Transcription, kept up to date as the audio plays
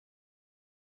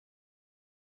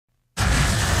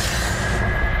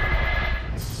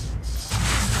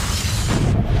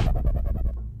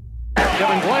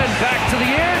Kevin Glenn back to the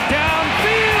air,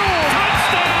 downfield,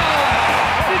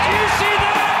 touchdown! Did you see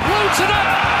that? Floats it up,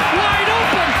 wide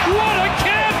open, what a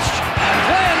catch!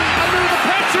 Glenn under the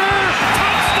pressure,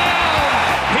 touchdown!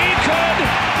 He could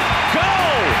go!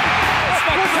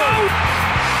 Look out!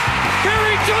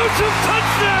 Kerry Joseph,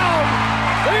 touchdown!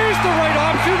 There's the right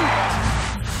option.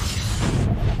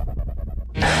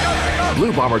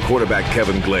 Blue Bomber quarterback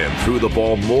Kevin Glenn threw the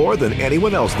ball more than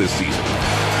anyone else this season.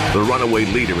 The runaway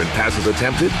leader in passes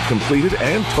attempted, completed,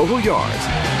 and total yards.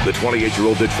 The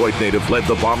 28-year-old Detroit native led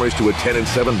the Bombers to a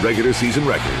 10-7 regular season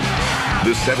record.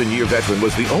 This 7-year veteran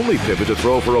was the only pivot to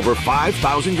throw for over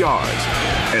 5,000 yards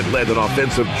and led an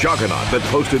offensive juggernaut that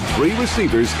posted 3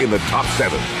 receivers in the top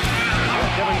 7.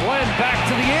 Kevin Glenn back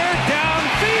to the air,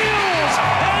 downfield,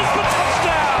 has the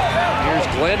touchdown! Here's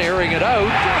Glenn airing it out.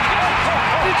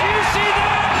 Did you see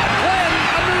that? Glenn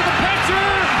under the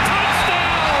pressure,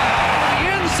 touchdown! The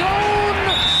end zone,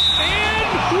 and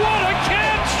what a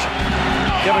catch!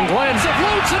 Kevin Glenn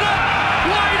floats it up,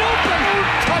 wide open,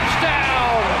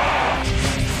 touchdown!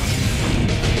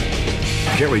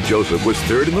 Kerry Joseph was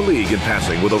 3rd in the league in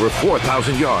passing with over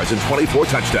 4,000 yards and 24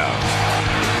 touchdowns.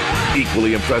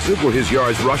 Equally impressive were his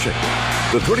yards rushing.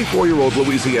 The 34-year-old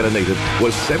Louisiana native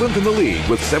was 7th in the league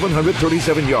with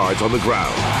 737 yards on the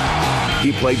ground.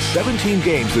 He played 17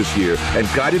 games this year and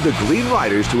guided the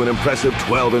Roughriders to an impressive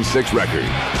 12-6 record.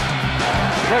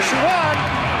 Pressure on,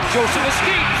 Joseph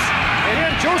escapes, and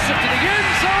then Joseph to the end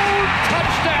zone,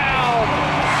 touchdown!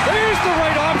 There's the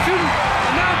right option,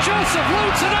 and now Joseph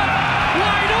loads it up,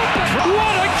 wide open,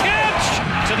 what a catch!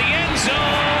 To the end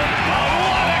zone,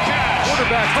 what a catch!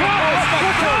 Quarterback,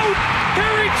 look out!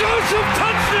 Kerry Joseph,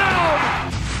 touchdown!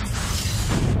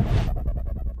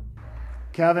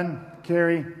 Kevin,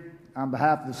 Kerry, on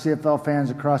behalf of the CFL fans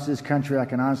across this country, I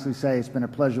can honestly say it's been a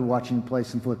pleasure watching you play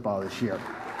some football this year.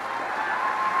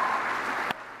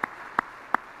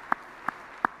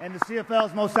 And the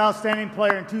CFL's most outstanding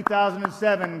player in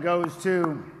 2007 goes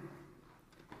to...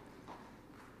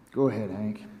 Go ahead,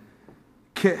 Hank.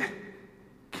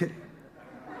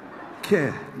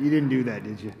 You didn't do that,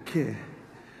 did you?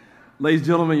 Ladies and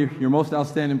gentlemen, your most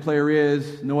outstanding player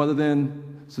is no other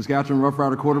than Saskatchewan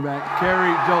Roughrider quarterback,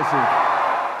 Kerry Joseph.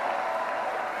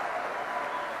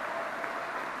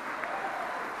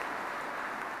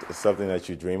 It's something that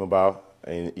you dream about,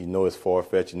 and you know it's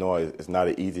far-fetched. You know it's not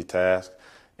an easy task,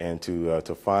 and to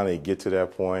finally get to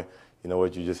that point, you know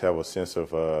what? You just have a sense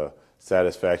of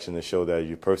satisfaction to show that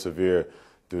you persevere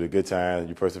through the good times,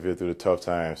 you persevere through the tough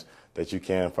times, that you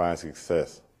can find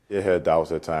success. It had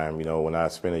doubts at times. You know, when I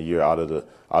spent a year out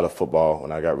of football,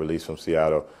 when I got released from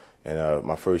Seattle, and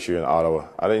my first year in Ottawa,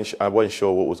 I wasn't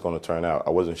sure what was going to turn out.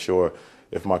 I wasn't sure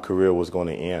if my career was going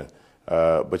to end.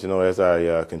 But, you know, as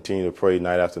I continued to pray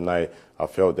night after night, I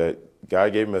felt that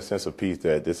God gave me a sense of peace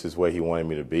that this is where he wanted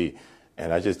me to be.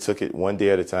 And I just took it one day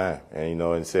at a time and, you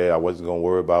know, and said I wasn't going to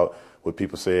worry about what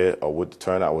people said or what the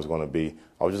turnout was going to be.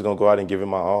 I was just going to go out and give it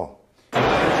my all.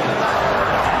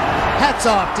 Hats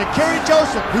off to Kerry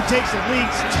Joseph, who takes the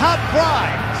league's top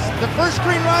prize, the first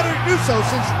Green Rider to do so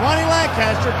since Ronnie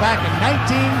Lancaster back in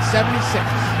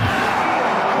 1976.